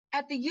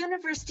At the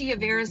University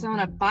of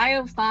Arizona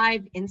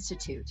Bio5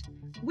 Institute,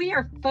 we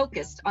are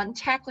focused on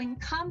tackling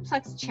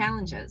complex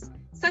challenges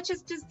such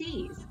as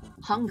disease,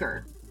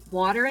 hunger,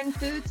 water and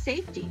food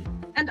safety,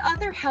 and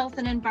other health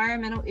and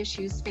environmental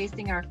issues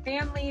facing our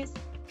families,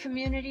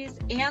 communities,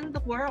 and the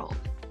world.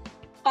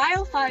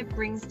 Bio5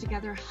 brings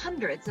together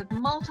hundreds of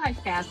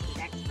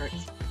multifaceted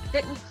experts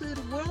that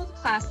include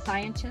world-class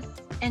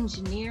scientists,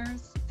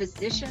 engineers,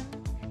 physicians,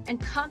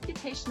 and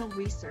computational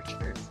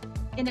researchers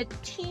in a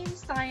team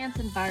science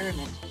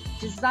environment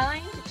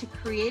designed to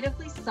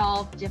creatively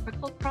solve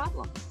difficult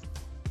problems.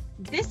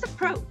 This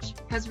approach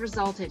has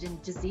resulted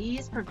in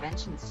disease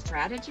prevention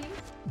strategies,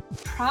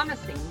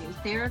 promising new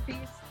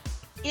therapies,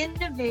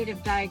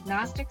 innovative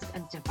diagnostics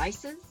and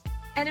devices,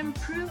 and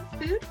improved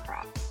food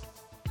crops.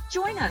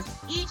 Join us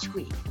each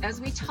week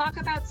as we talk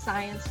about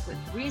science with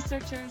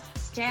researchers,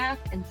 staff,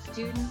 and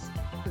students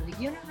from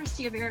the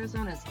University of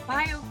Arizona's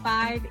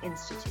Bio5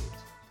 Institute.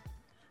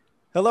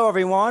 Hello,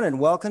 everyone, and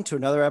welcome to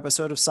another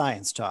episode of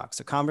Science Talks,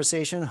 a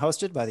conversation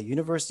hosted by the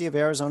University of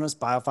Arizona's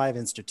Bio5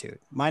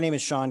 Institute. My name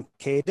is Sean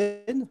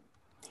Caden.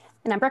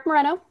 And I'm Brooke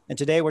Moreno. And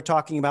today we're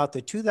talking about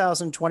the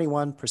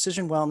 2021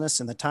 Precision Wellness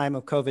in the Time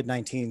of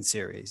COVID-19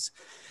 series.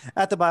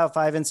 At the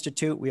Bio5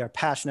 Institute, we are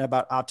passionate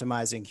about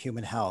optimizing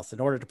human health in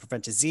order to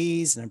prevent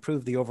disease and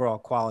improve the overall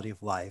quality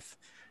of life.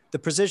 The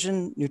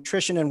Precision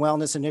Nutrition and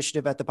Wellness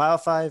Initiative at the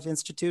Bio5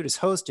 Institute is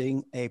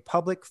hosting a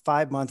public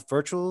 5-month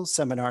virtual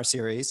seminar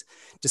series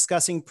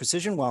discussing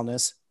precision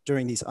wellness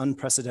during these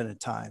unprecedented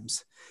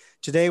times.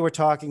 Today, we're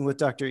talking with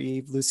Dr.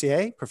 Yves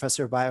Lussier,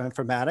 Professor of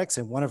Bioinformatics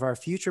and one of our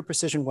future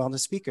precision wellness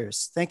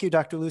speakers. Thank you,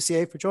 Dr.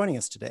 Lussier, for joining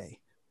us today.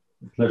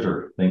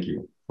 Pleasure. Thank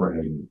you for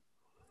having me.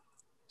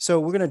 So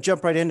we're going to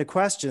jump right into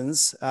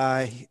questions.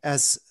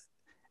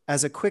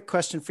 As a quick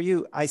question for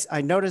you,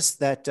 I noticed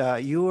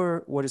that you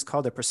are what is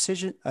called a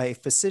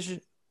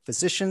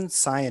physician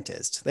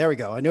scientist. There we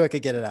go. I knew I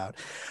could get it out.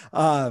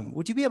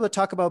 Would you be able to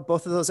talk about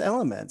both of those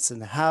elements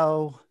and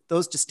how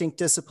those distinct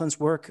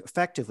disciplines work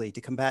effectively to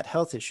combat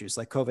health issues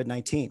like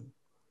COVID-19?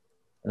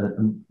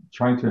 I'm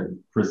trying to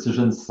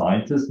precision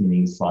scientist,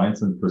 meaning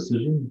science and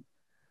precision?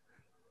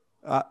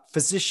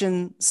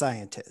 Physician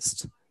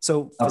scientist.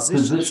 So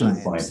physician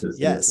scientist.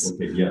 Yes.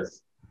 Okay,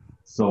 yes.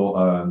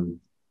 So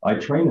I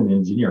trained in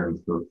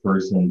engineering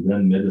first and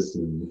then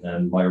medicine.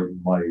 And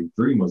my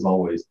dream was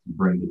always to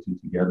bring the two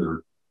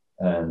together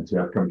and to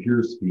have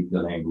computers speak the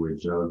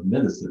language of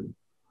medicine.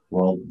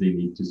 Well, they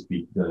need to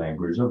speak the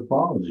language of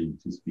biology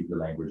to speak the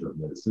language of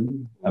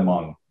medicine,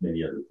 among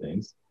many other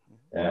things.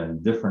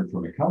 And different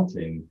from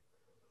accounting,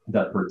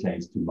 that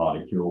pertains to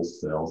molecules,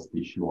 cells,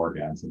 tissue,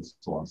 organs, and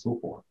so on and so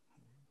forth.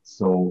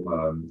 So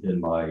in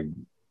my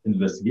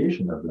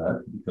investigation of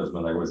that, because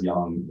when I was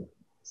young,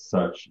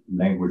 such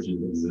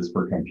languages exist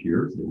for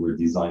computers. They were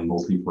designed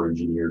mostly for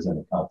engineers and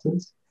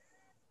accountants.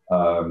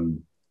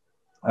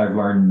 I've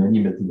learned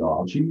many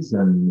methodologies,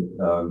 and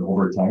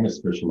over time I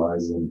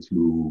specialized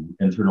into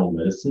internal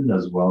medicine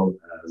as well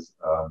as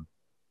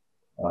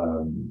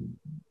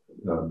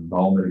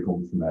biomedical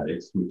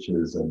informatics, which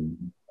is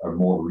a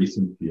more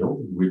recent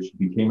field, which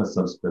became a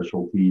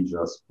subspecialty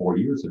just 4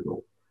 years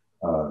ago.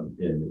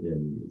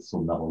 So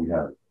now we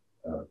have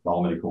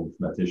biomedical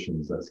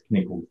informaticians as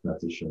clinical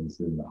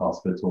informaticians in the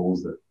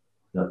hospitals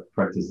that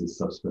practice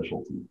this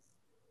subspecialty.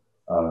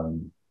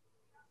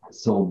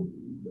 So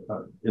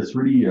it's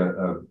really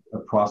a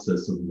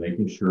process of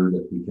making sure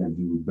that we can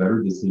do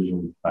better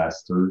decisions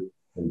faster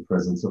in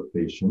presence of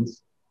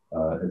patients.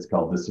 It's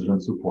called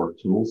decision support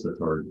tools that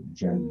are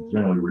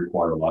generally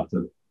require a lot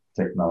of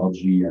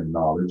technology and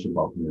knowledge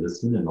about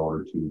medicine in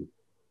order to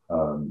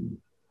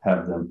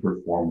have them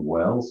perform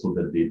well so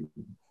that they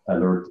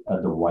alert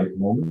at the right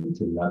moment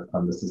and not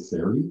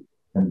unnecessary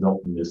and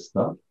don't miss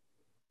stuff.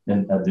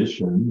 In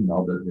addition,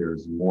 now that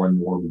there's more and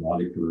more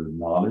molecular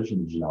knowledge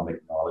and genomic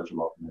knowledge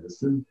about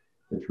medicine,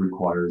 it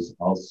requires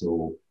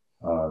also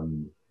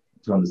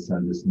to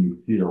understand this new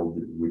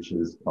field, which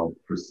is called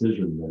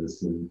precision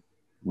medicine,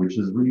 which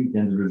is really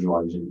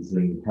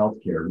individualizing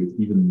healthcare with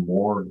even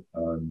more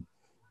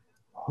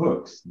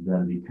hooks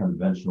than the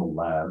conventional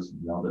labs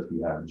now that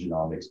we have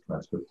genomics,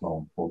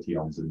 transcriptome,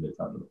 proteomes, and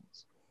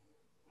metabolomes.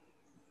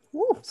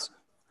 Ooh,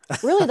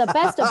 really the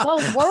best of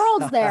both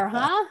worlds there,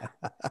 huh?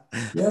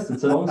 Yes,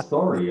 it's a long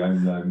story.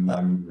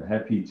 I'm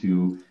happy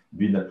to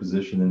be in a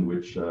position in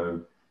which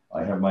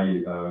I have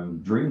my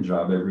dream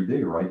job every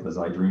day, right? As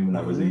I dreamed when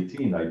I was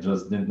 18. I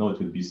just didn't know it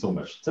would be so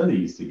much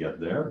studies to get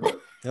there, but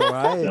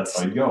that's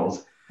how it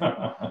goes.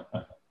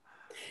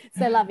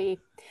 C'est la vie.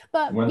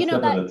 But one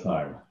step at a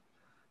time.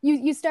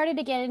 You started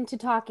to get into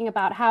talking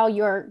about how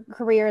your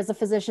career as a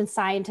physician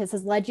scientist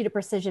has led you to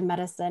precision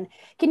medicine.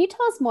 Can you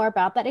tell us more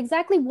about that?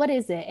 Exactly what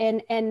is it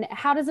and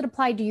how does it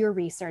apply to your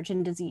research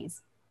in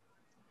disease?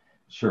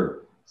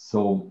 Sure.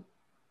 So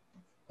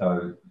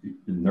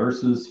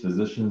nurses,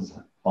 physicians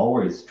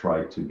always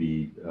try to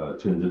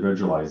to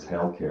individualize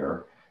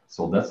healthcare.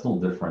 So that's no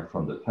different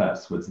from the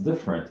past. What's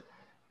different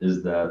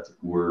is that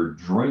we're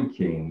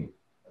drinking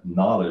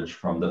knowledge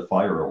from the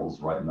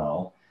firewalls right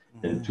now.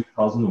 In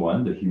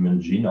 2001, the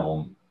Human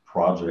Genome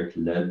project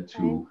led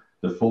to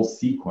the full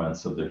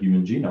sequence of the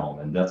human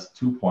genome, and that's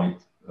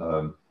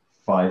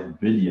 2.5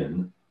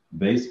 billion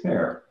base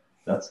pair.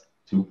 That's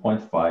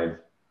 2.5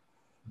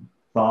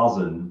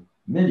 thousand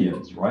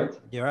millions, right?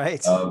 You're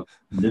right.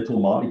 Little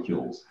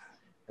molecules.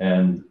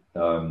 And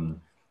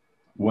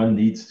one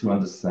needs to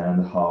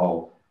understand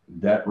how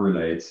that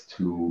relates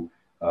to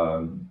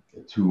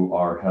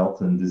our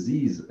health and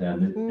disease,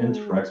 and it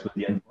interacts with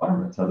the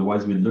environment.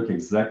 Otherwise, we look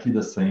exactly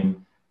the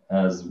same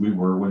as we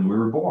were when we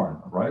were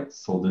born, right?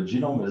 So the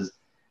genome is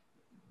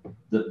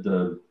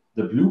the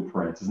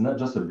blueprint is not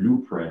just a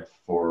blueprint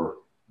for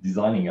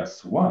designing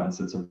us once,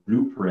 it's a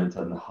blueprint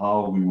on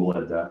how we will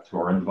adapt to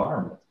our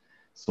environment.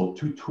 So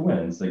two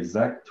twins,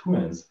 exact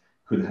twins,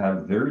 could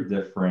have very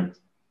different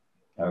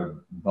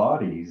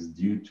bodies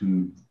due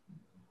to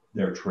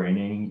their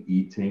training,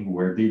 eating,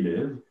 where they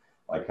live.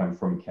 I come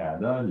from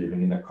Canada,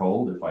 living in the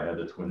cold. If I had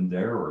a twin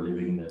there, or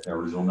living in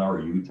Arizona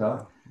or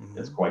Utah,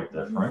 it's quite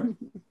different.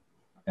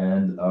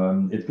 And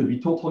it could be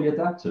totally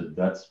adapted.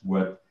 That's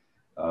what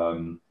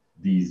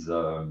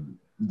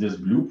this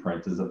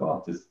blueprint is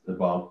about. It's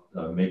about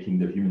making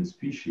the human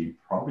species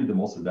probably the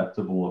most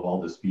adaptable of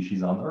all the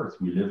species on Earth.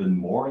 We live in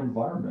more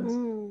environments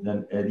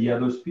than any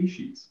other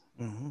species.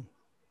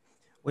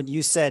 When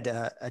you said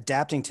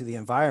adapting to the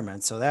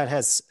environment, so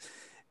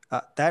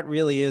that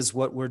really is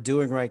what we're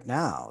doing right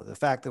now. The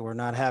fact that we're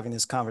not having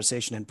this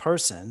conversation in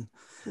person,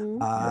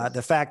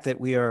 the fact that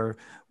we are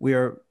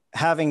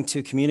having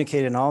to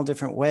communicate in all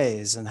different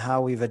ways, and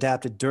how we've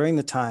adapted during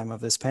the time of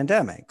this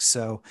pandemic.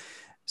 So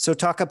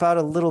talk about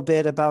a little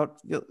bit about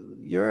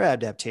your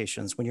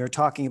adaptations when you're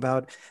talking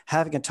about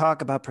having a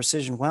talk about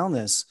precision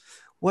wellness.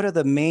 What are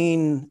the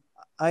main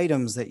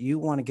items that you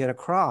want to get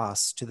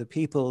across to the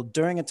people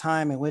during a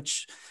time in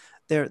which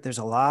there's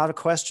a lot of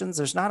questions,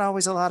 there's not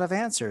always a lot of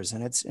answers,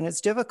 and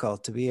it's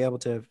difficult to be able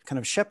to kind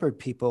of shepherd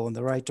people in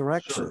the right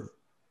direction? Sure.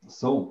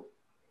 So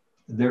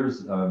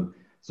there's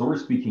so we're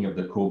speaking of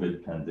the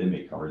COVID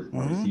pandemic, or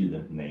you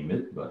didn't name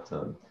it, but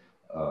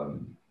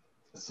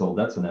so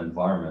that's an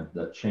environment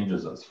that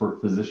changes us. For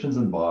physicians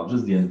and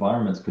biologists, the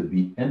environments could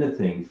be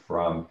anything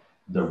from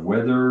the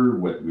weather,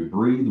 what we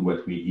breathe,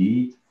 what we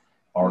eat,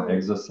 our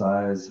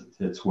exercise.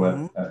 It's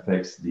what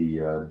affects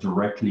the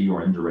directly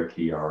or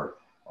indirectly our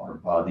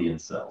body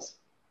and cells.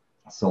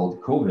 So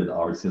COVID,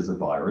 obviously, as a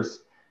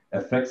virus,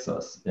 affects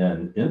us.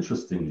 And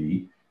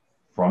interestingly,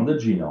 from the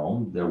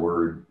genome,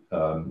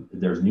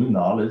 there's new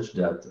knowledge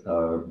that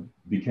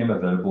became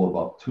available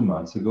about 2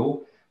 months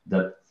ago,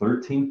 that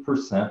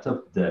 13%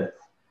 of death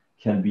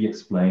can be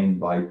explained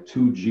by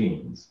 2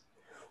 genes.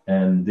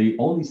 And they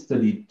only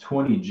studied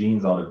 20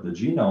 genes out of the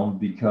genome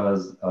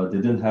because they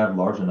didn't have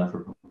large enough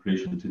of a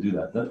population to do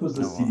that. That was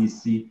the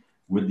CDC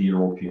with the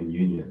European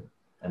Union.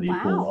 And they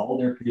pulled all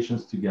their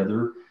patients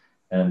together,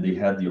 and they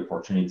had the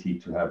opportunity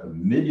to have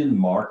 1 million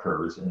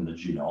markers in the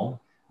genome,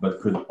 but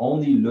could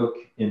only look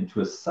into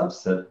a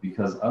subset,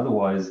 because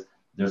otherwise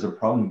there's a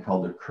problem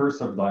called the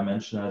curse of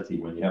dimensionality.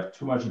 When you have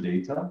too much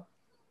data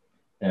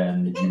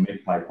and you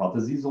make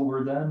hypotheses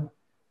over them,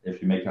 if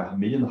you make 1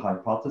 million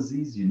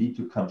hypotheses, you need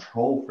to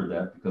control for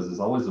that, because there's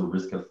always a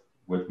risk of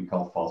what we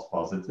call false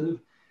positive.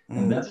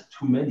 And that's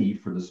too many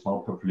for the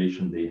small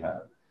population they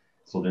have.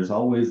 So there's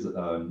always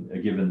a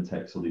give and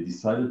take. So they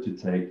decided to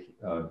take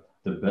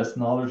the best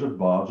knowledge of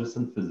biologists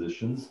and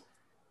physicians.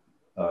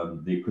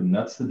 They could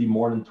not study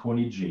more than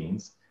 20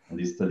 genes, and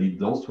they studied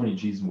those 20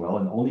 genes well,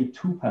 and only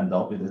 2 panned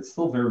out. But it's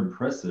still very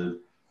impressive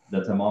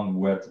that among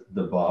what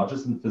the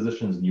biologists and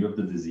physicians knew of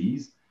the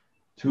disease,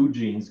 2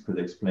 genes could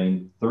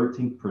explain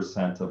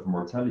 13% of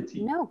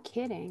mortality. No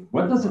kidding.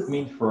 What does it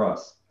mean for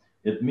us?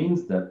 It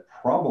means that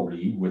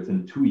probably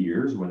within 2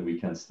 years, when we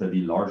can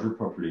study larger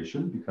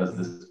population, because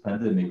this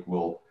pandemic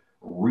will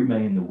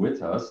remain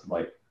with us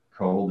like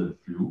cold and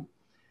flu,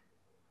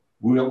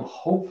 we'll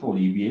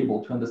hopefully be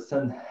able to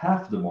understand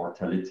half the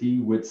mortality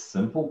with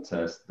simple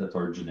tests that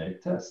are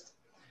genetic tests.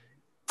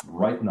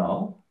 Right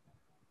now,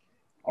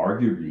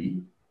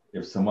 arguably,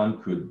 if someone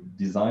could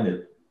design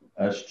it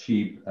as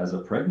cheap as a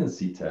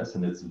pregnancy test,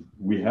 and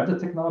we have the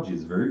technology,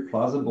 it's very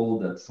plausible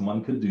that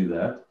someone could do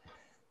that.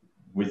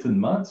 Within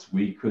months,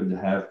 we could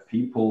have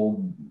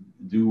people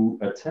do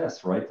a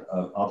test, right,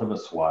 out of a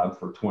swab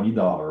for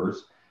 $20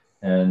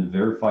 and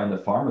verify in the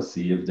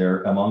pharmacy if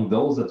they're among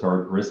those that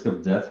are at risk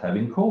of death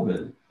having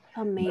COVID.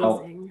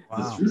 Amazing. Now,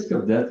 this risk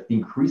of death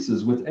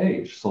increases with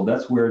age. So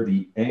that's where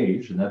the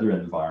age, another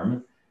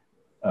environment,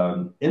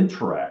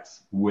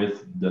 interacts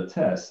with the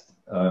test.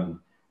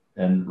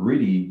 And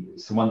really,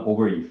 someone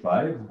over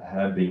 85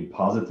 having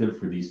positive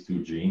for these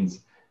 2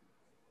 genes,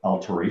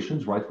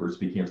 alterations, right? We're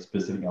speaking of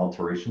specific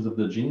alterations of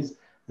the genes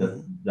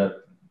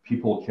that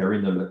people carry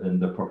in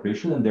the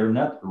population, and they're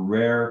not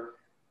rare.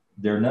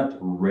 They're not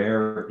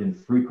rare,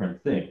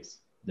 infrequent things.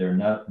 They're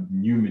not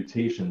new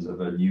mutations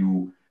of a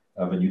new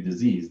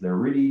disease. They're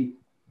really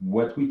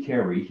what we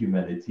carry,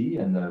 humanity,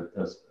 and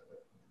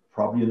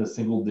probably in the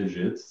single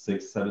digits,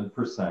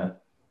 6-7%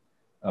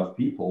 of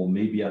people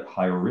may be at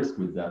higher risk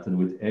with that. And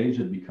with age,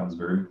 it becomes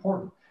very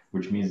important,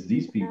 which means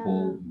these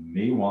people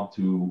may want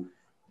to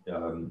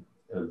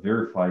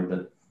verified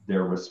that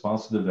their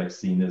response to the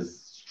vaccine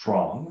is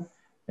strong.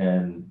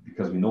 And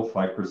because we know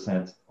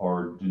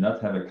 5% do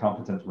not have a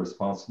competent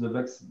response to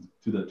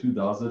the 2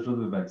 dosage of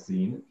the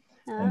vaccine,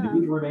 and they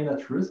would remain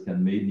at risk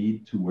and may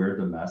need to wear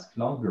the mask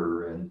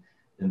longer and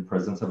in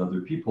presence of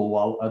other people,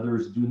 while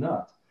others do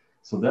not.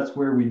 So that's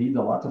where we need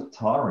a lot of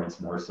tolerance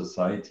in our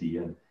society,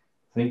 and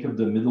think of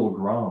the middle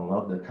ground,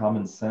 not the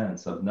common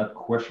sense of not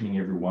questioning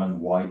everyone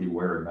why they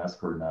wear a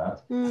mask or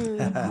not.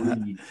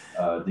 Really,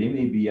 they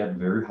may be at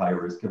very high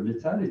risk of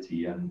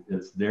lethality, and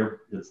it's their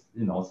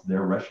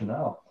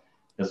rationale.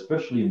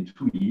 Especially in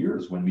 2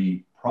 years, when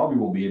we probably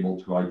will be able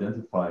to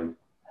identify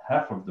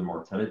half of the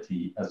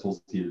mortality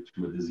associated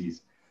to a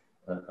disease,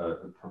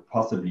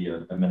 possibly a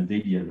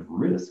Mendelian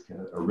risk,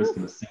 a risk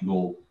of a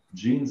single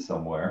gene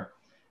somewhere.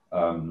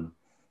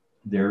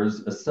 There's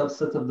a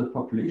subset of the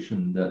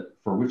population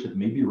for which it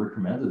may be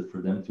recommended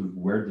for them to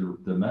wear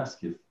the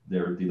mask if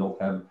they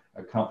don't have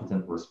a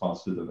competent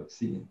response to the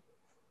vaccine.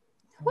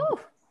 Whew.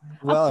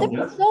 Well,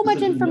 there's so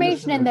much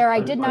information in there I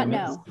did not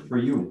know. For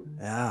you.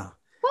 Yeah.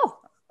 Whew.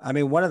 I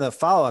mean, one of the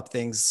follow-up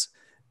things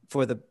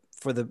for the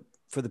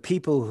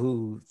people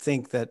who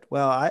think that,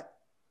 well,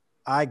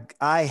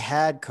 I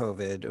had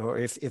COVID, or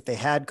if they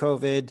had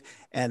COVID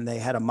and they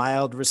had a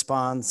mild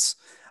response,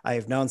 I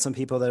have known some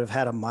people that have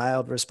had a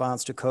mild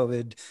response to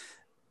COVID.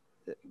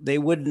 They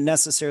wouldn't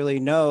necessarily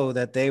know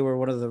that they were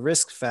one of the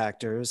risk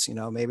factors. You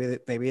know, maybe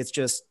it's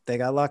just they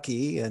got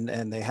lucky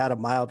and they had a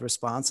mild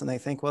response and they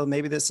think, well,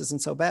 maybe this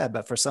isn't so bad.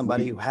 But for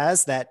somebody who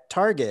has that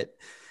target,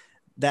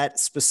 that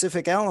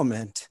specific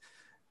element,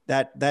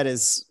 that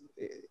is,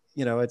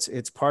 you know,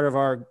 it's part of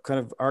our kind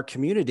of our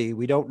community.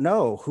 We don't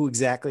know who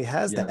exactly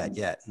has that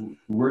yet.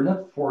 We're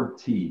not for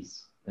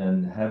T's,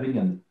 and having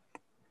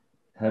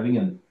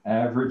an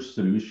average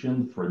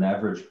solution for an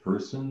average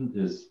person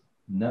is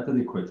not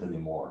adequate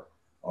anymore.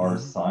 Our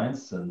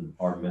science and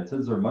our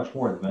methods are much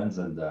more advanced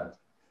than that.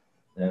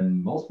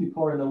 And most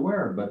people are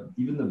unaware, but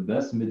even the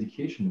best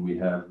medication we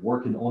have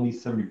work in only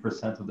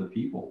 70% of the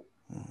people.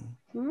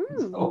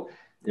 So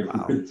if we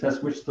could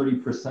test which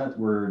 30%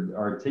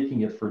 are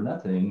taking it for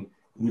nothing,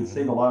 we'd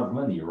save a lot of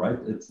money, right?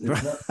 It's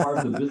not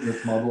part of the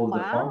business model of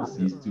the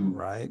pharmacies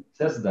to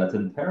test that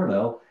in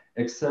parallel,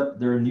 except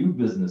there are new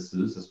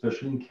businesses,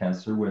 especially in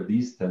cancer, where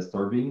these tests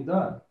are being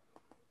done.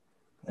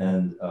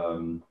 And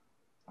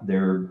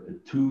there are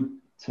 2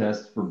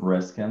 tests for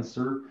breast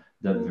cancer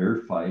that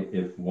verify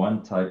if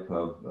one type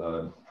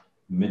of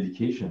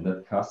medication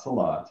that costs a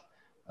lot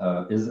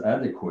is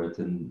adequate,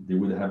 and they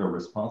would have a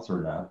response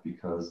or not,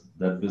 because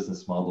that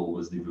business model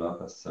was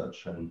developed as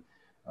such. And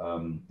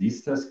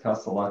these tests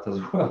cost a lot as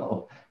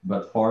well,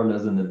 but far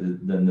less than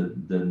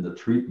the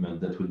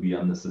treatment that would be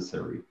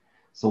unnecessary.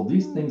 So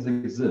these things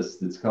exist.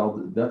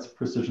 That's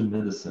precision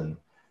medicine,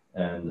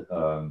 and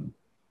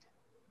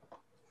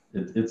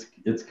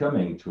it's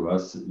coming to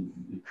us.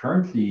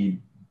 Currently,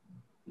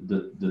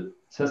 the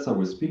tests I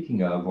was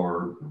speaking of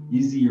are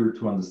easier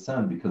to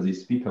understand because they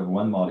speak of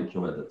one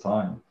molecule at a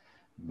time.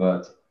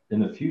 But in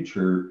the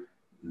future,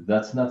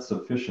 that's not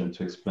sufficient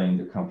to explain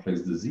the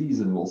complex disease,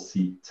 and we'll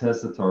see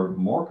tests that are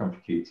more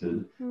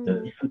complicated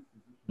that even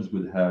physicians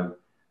would have,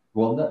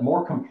 well, not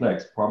more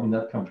complex, probably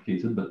not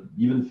complicated, but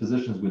even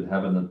physicians would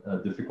have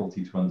a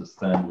difficulty to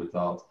understand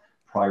without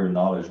prior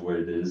knowledge what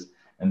it is.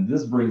 And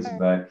this brings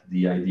back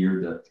the idea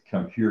that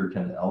computer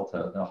can help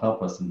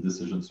us in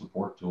decision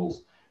support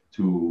tools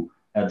to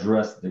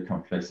address the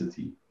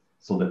complexity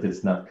so that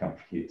it's not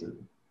complicated,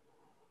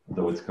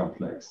 though it's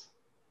complex,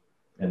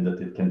 and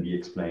that it can be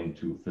explained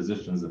to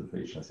physicians and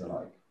patients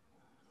alike.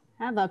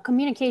 The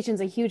communication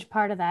is a huge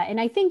part of that. And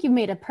I think you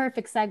made a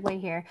perfect segue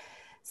here.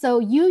 So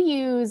you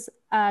use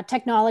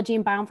technology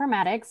and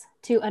bioinformatics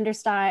to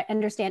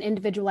understand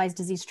individualized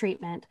disease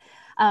treatment.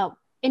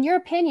 In your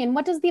opinion,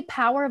 what does the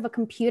power of a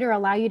computer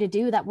allow you to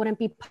do that wouldn't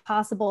be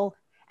possible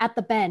at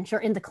the bench or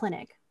in the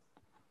clinic?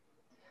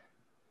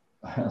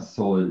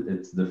 So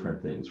it's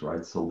different things,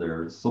 right? So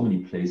there are so many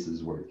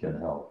places where it can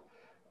help.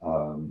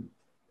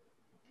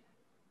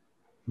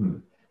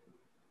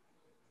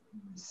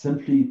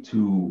 Simply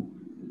to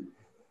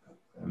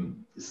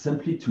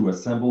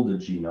assemble the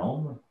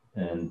genome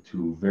and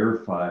to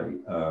verify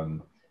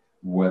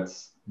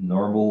what's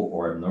normal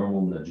or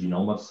abnormal in the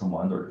genome of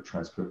someone, or the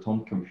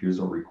transcriptome, computers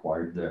are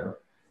required there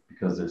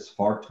because there's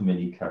far too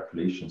many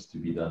calculations to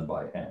be done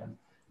by hand.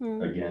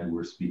 Again,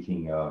 we're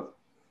speaking of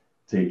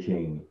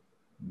taking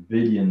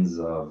billions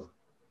of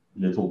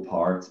little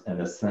parts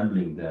and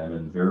assembling them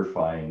and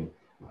verifying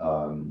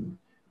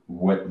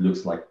what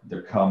looks like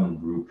the common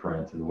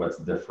blueprint and what's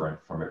different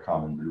from a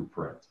common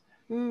blueprint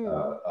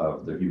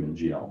of the human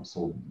genome.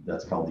 So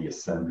that's called the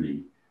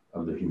assembly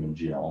of the human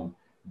genome.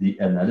 The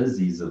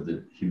analyses of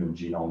the human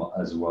genome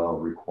as well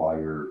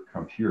require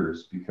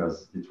computers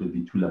because it would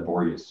be too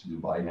laborious to do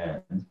by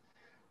hand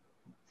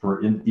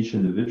for each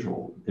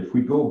individual. If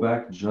we go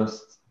back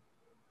just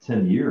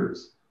 10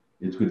 years,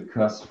 it would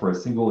cost for a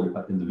single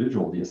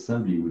individual, the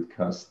assembly would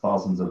cost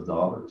thousands of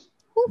dollars.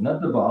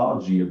 Not the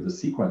biology of the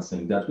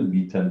sequencing, that would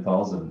be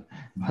 10,000,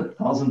 but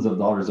thousands of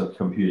dollars of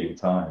computing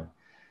time.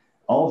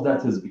 all of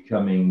that is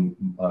becoming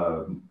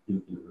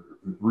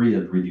really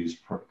at reduced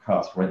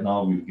cost. Right now,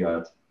 we've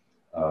got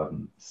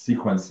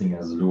sequencing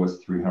as low as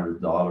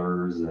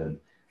 $300, and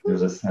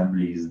there's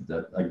assemblies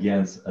that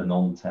against a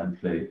known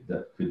template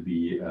that could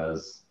be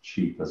as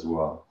cheap as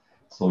well.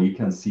 So you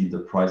can see the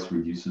price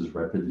reduces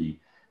rapidly.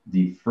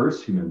 The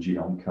first human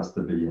genome cost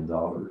 $1 billion.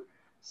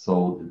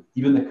 So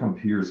even the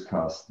computer's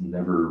cost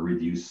never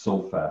reduced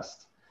so fast.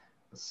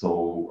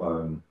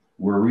 So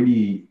we're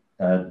really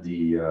at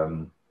the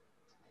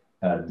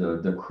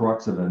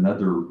crux of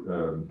another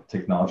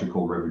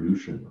technological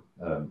revolution.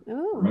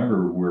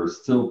 Remember, we're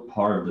still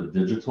part of the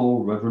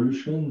digital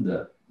revolution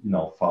that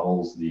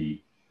follows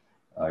the,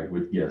 I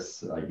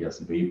guess,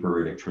 vapor,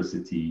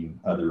 electricity,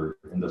 other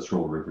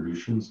industrial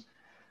revolutions.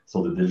 So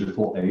the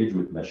digital age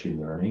with machine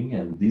learning,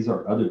 and these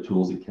are other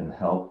tools that can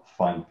help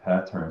find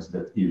patterns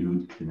that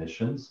elude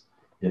clinicians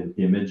in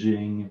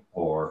imaging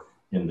or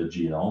in the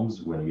genomes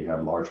when we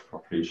have large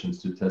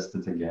populations to test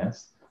it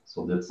against.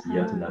 So that's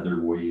yet another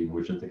way in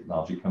which the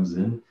technology comes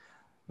in.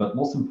 But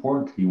most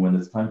importantly, when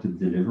it's time to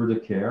deliver the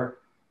care,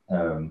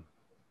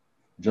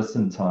 just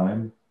in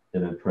time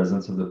and in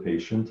presence of the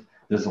patient,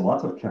 there's a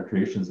lot of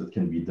calculations that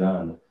can be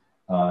done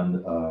on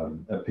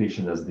a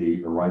patient as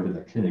they arrive in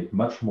the clinic,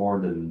 much more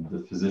than the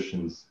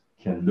physicians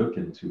can look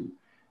into.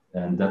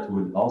 And that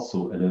would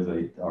also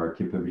elevate our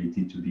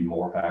capability to be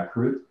more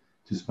accurate,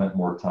 to spend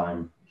more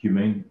time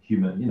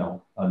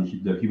on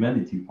the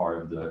humanity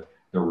part of the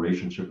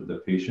relationship with the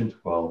patient,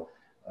 while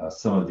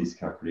some of these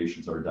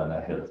calculations are done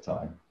ahead of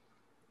time.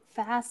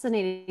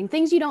 Fascinating.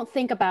 Things you don't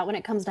think about when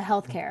it comes to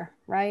healthcare,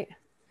 right?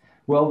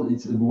 Well,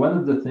 it's one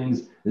of the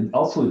things, it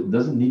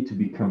doesn't need to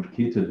be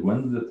complicated. One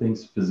of the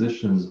things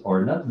physicians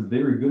are not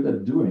very good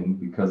at doing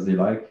because they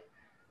like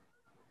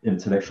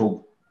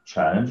intellectual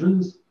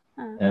challenges.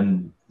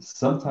 And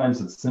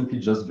sometimes it's simply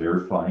just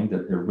verifying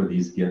that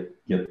everybody's get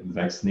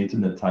vaccinated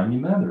in a timely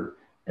manner.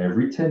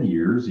 Every 10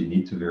 years, you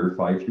need to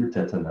verify if your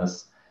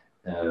tetanus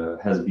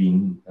has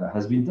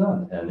been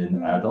done. And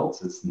in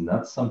adults, it's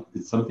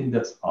something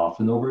that's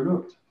often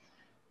overlooked.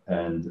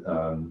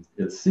 And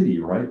it's silly,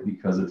 right?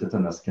 Because the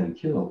tetanus can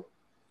kill.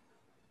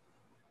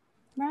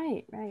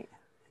 Right.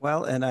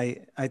 Well, and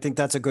I think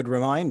that's a good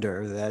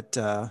reminder that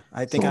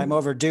I think I'm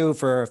overdue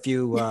for a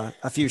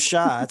few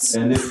shots.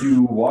 And if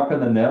you walk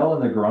on a nail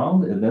in the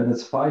ground, and then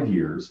it's 5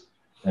 years.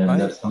 And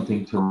that's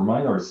something to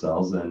remind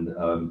ourselves. And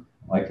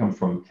I come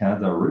from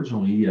Canada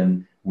originally,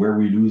 and where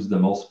we lose the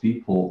most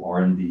people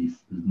are in the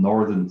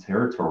northern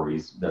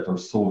territories that are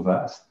so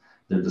vast.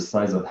 They're the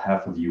size of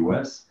half of the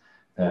US.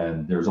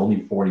 And there's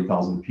only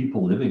 40,000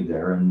 people living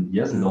there. And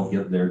yes, they don't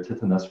get their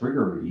tetanus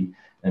regularly.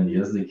 And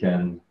yes, they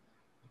can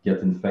get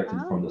infected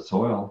from the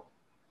soil.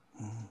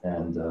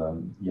 And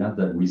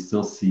that we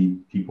still see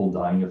people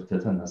dying of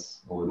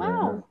tetanus over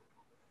there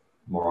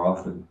more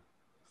often.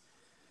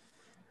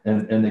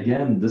 And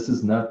again, this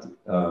is not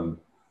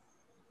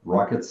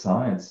rocket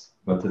science,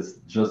 but it's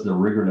just the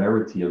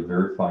regularity of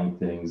verifying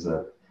things.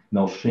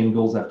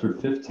 Shingles after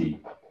 50.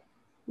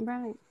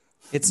 Right.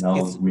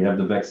 We have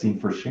the vaccine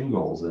for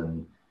shingles,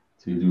 and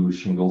to do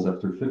shingles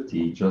after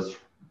 50, just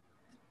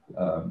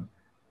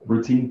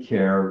routine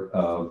care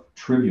of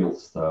trivial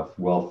stuff.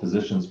 Well,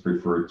 physicians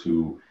prefer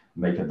to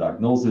make a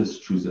diagnosis,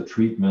 choose a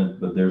treatment,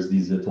 but there's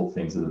these little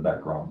things in the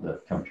background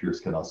that computers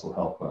can also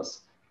help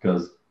us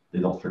because they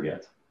don't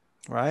forget.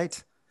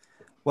 Right.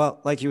 Well,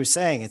 like you were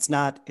saying, it's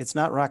not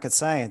rocket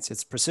science,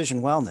 it's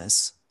precision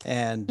wellness.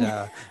 And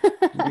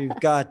we've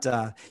got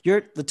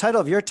the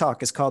title of your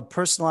talk is called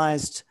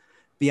Personalized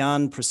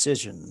Beyond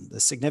Precision: The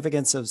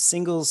Significance of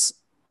Single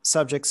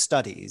Subject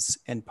Studies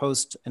in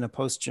a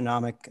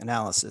Post-Genomic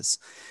Analysis.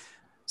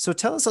 So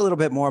tell us a little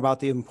bit more about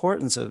the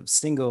importance of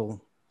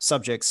single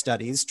subject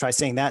studies, try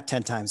saying that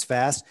 10 times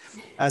fast,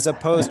 as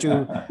opposed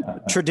to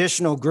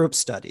traditional group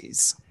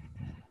studies.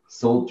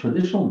 So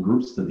traditional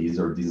group studies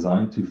are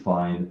designed to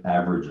find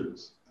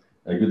averages.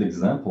 A good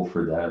example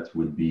for that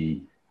would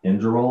be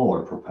Inderal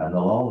or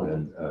propranolol,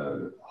 and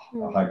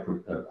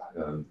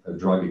a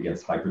drug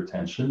against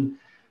hypertension,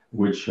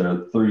 which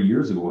 30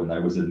 years ago when I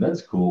was in med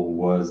school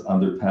was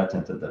under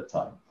patent at that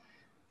time.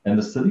 And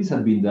the studies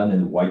had been done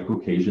in white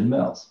Caucasian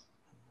males.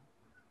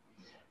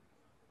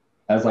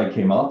 As I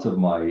came out of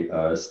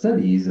my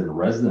studies in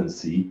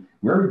residency,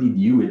 we already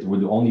knew it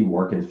would only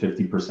work in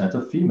 50%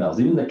 of females.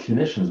 Even the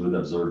clinicians would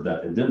observe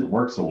that it didn't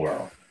work so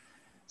well.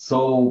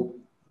 So,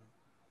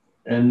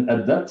 and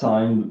at that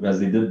time, as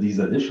they did these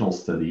additional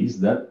studies,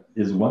 that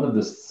is one of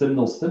the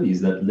seminal studies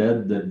that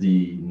led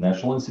the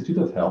National Institute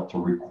of Health to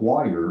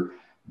require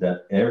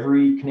that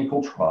every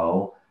clinical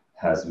trial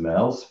has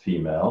males,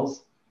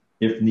 females,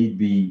 if need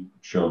be,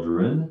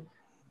 children,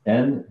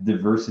 and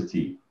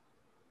diversity.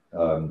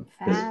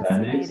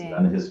 Hispanics,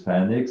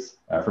 non-Hispanics,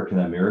 African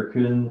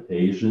American,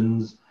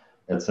 Asians,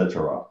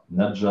 etc.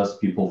 Not just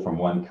people from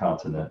one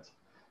continent.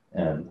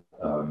 And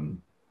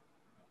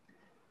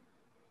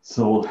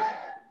so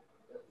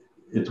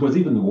it was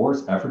even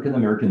worse. African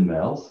American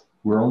males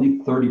were only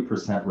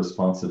 30%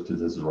 responsive to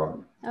this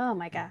drug. Oh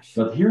my gosh.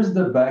 But here's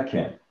the back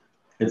end.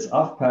 It's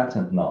off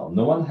patent now.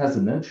 No one has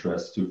an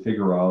interest to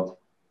figure out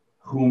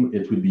whom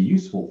it would be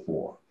useful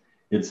for.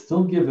 It's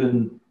still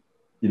given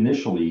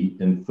initially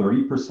in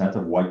 30%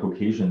 of white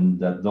Caucasian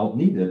that don't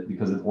need it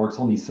because it works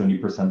only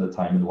 70% of the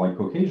time in white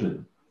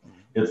Caucasian.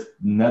 It's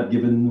not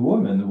given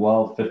women,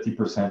 while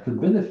 50% could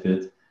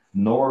benefit,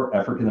 nor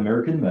African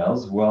American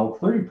males, while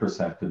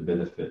 30% could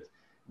benefit.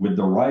 With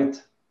the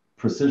right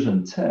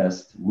precision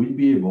test, we'd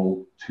be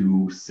able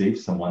to save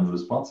someone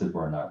responsive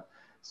or not.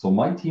 So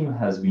my team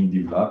has been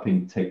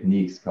developing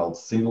techniques called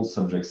single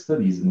subject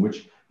studies in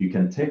which you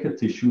can take a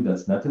tissue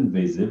that's not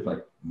invasive,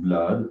 like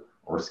blood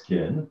or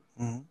skin,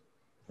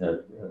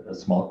 a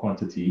small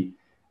quantity,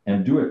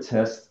 and do a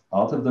test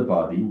out of the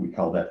body. We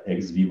call that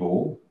ex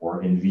vivo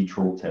or in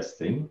vitro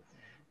testing,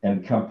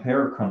 and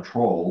compare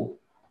control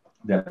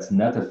that's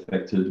not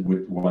affected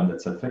with one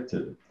that's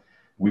affected.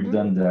 We've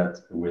done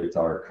that with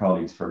our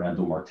colleagues,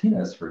 Fernando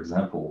Martinez, for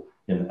example,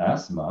 in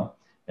asthma,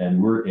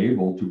 and we're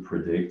able to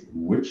predict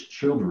which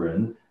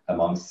children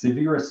among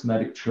severe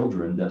asthmatic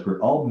children that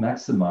were all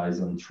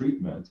maximized on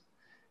treatment,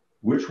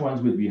 which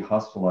ones would be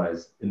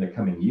hospitalized in the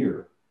coming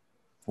year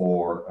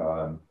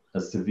for a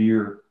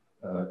severe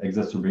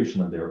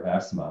exacerbation of their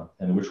asthma,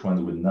 and which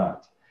ones would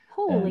not.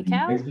 Holy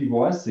cow. Ex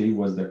vivo assay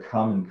was the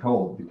common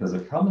cold, because a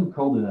common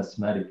cold in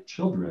asthmatic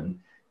children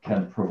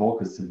can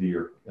provoke a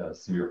severe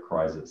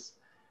crisis.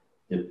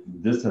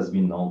 This has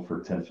been known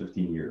for 10,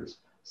 15 years.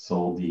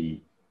 So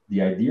the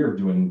idea of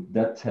doing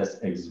that test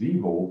ex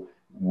vivo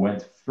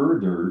went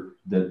further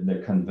than the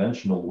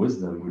conventional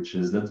wisdom, which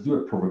is let's do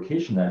a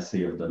provocation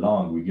assay of the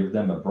lung. We give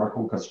them a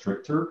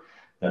bronchoconstrictor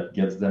that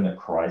gets them a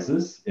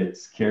crisis. It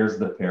scares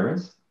the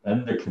parents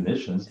and the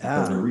clinicians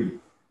because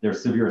they're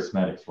severe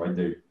asthmatics, right?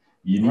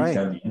 You need to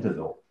have the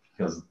antidote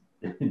because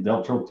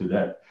they'll choke to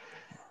death.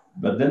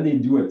 But then they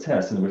do a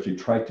test in which they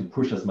try to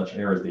push as much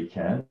air as they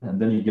can, and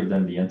then you give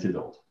them the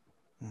antidote.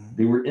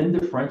 They were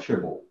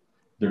indifferentiable.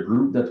 The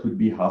group that would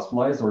be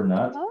hospitalized or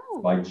not,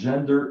 by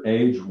gender,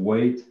 age,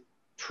 weight,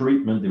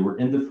 treatment, they were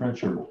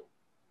indifferentiable.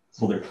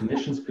 So the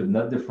clinicians could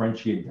not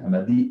differentiate them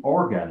at the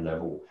organ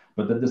level,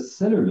 but at the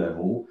cellular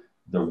level,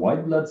 the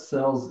white blood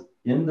cells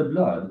in the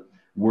blood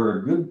were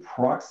a good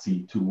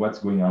proxy to what's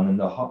going on in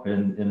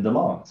the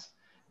lungs.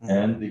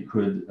 And they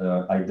could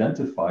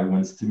identify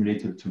when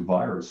stimulated to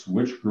virus,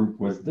 which group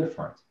was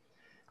different.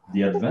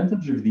 The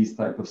advantage of these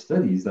type of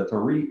studies that are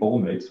really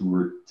omics,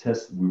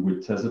 we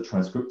would test a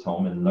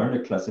transcriptome and learn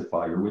a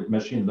classifier with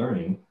machine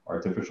learning,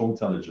 artificial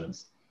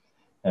intelligence.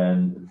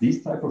 And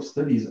these type of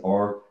studies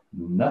are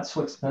not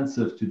so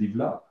expensive to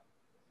develop.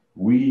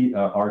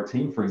 Our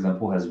team, for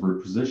example, has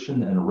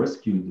repositioned and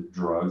rescued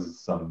drugs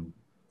some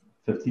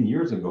 15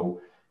 years ago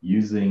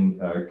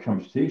using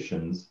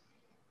computations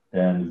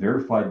and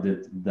verified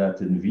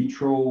that in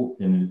vitro,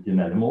 in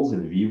animals,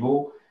 in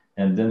vivo,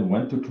 and then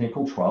went to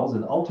clinical trials.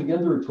 And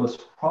altogether, it was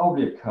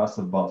probably a cost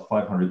of about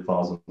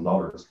 $500,000,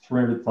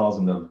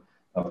 $300,000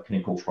 of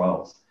clinical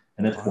trials.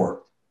 And it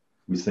worked.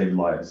 We saved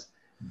lives.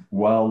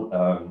 While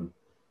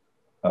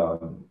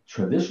the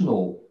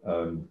traditional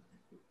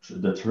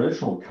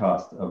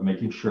cost of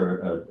making sure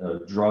a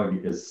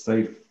drug is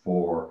safe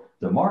for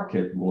the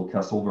market will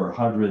cost over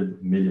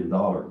 $100 million.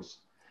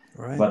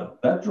 Right.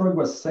 But that drug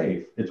was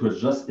safe. It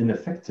was just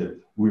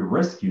ineffective. We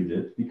rescued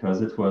it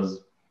because it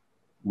was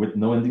with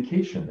no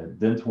indication. It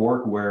didn't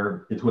work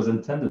where it was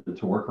intended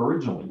to work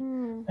originally.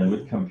 And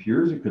with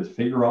computers, you could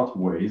figure out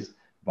ways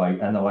by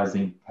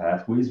analyzing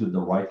pathways with the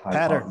right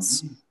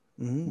patterns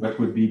what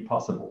would be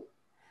possible.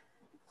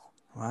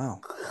 Wow.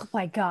 Oh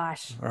my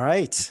gosh. All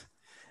right.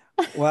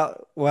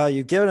 Well,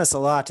 you've given us a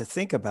lot to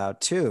think about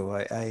too.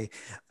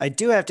 I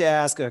do have to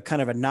ask a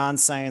kind of a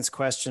non-science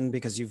question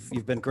because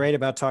you've been great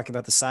about talking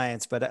about the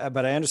science, but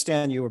I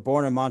understand you were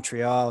born in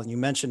Montreal and you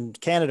mentioned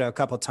Canada a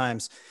couple of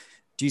times.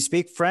 Do you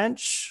speak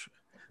French?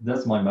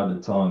 That's my mother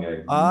tongue. I'm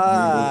able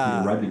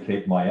to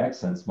eradicate my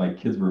accents. My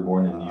kids were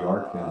born in New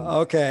York and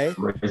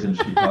raised in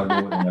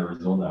Chicago and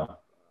Arizona.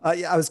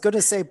 I was going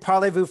to say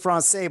parlez-vous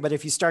français, but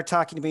if you start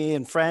talking to me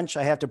in French,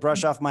 I have to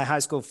brush off my high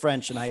school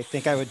French, and I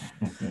think I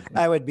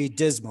would be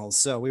dismal.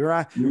 So we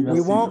won't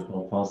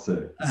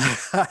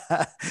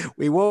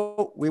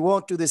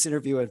do this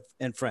interview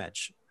in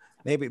French.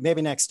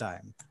 Maybe next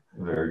time.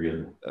 Very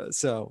good.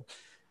 So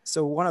I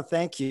want to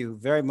thank you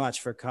very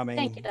much for coming.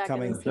 Thank you, Dr.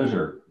 Lussier.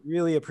 Pleasure.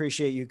 Really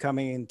appreciate you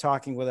coming and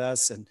talking with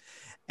us,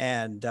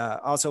 and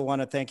also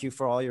want to thank you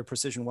for all your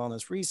precision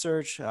wellness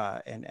research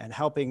and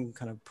helping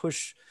kind of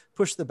push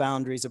the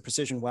boundaries of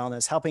precision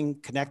wellness, helping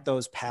connect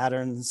those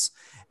patterns.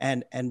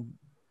 And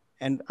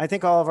I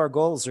think all of our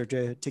goals are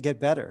to get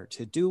better,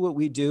 to do what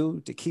we do,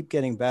 to keep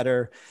getting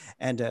better,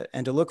 and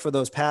to look for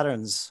those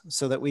patterns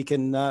so that we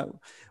can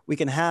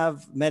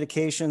have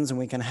medications and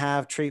we can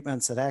have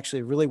treatments that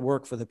actually really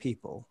work for the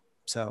people.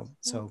 So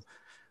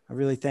I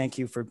really thank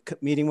you for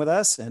meeting with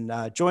us, and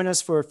join us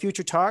for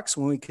future talks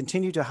when we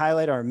continue to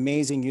highlight our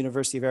amazing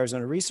University of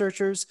Arizona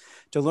researchers.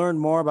 To learn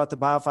more about the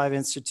Bio5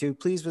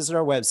 Institute, please visit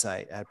our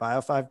website at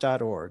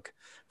bio5.org.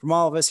 From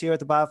all of us here at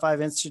the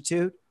Bio5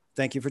 Institute,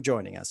 thank you for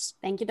joining us.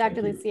 Thank you,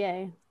 Dr.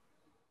 Lussier.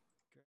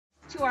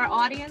 to our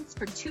audience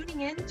for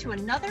tuning in to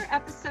another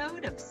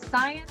episode of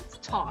Science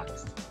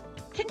Talks.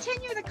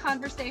 Continue the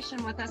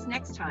conversation with us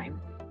next time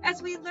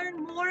as we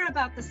learn more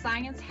about the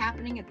science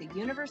happening at the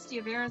University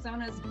of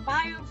Arizona's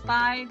Bio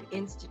 5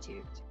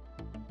 Institute.